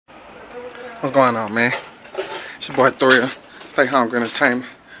What's going on, man? It's your boy Thrill. Stay Hungry Entertainment.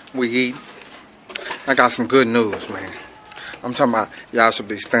 We eat. I got some good news, man. I'm talking about y'all should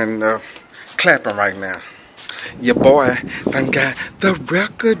be standing up, clapping right now. Your boy done got the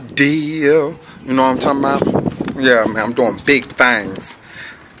record deal. You know what I'm talking about? Yeah, man, I'm doing big things.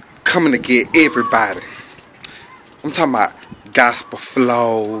 Coming to get everybody. I'm talking about gospel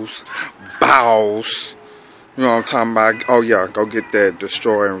flows, bows. You know what I'm talking about? Oh yeah, go get that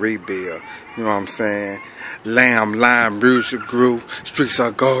Destroy and Rebuild. You know what I'm saying? Lamb, Lime, Music Group, Streets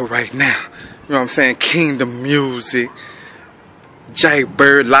of Gold right now. You know what I'm saying? Kingdom Music, J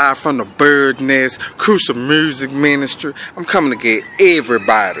Bird, live from the Bird Nest, Crucial Music Ministry. I'm coming to get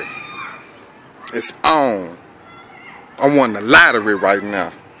everybody. It's on. I won the lottery right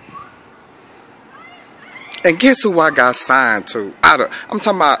now. And guess who I got signed to? I'm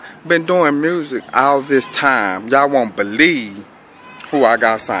talking about been doing music all this time. Y'all won't believe who I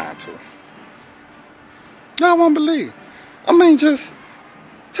got signed to. Y'all won't believe. I mean, just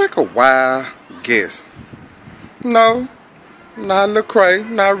take a wild guess. No, not Lecrae,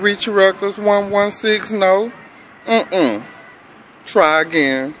 not Reach Records, 116, no. Try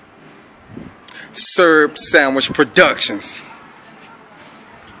again. Serb Sandwich Productions.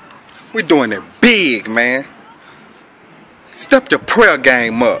 We doing it big, man. Step your prayer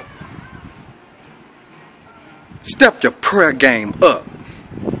game up. Step your prayer game up.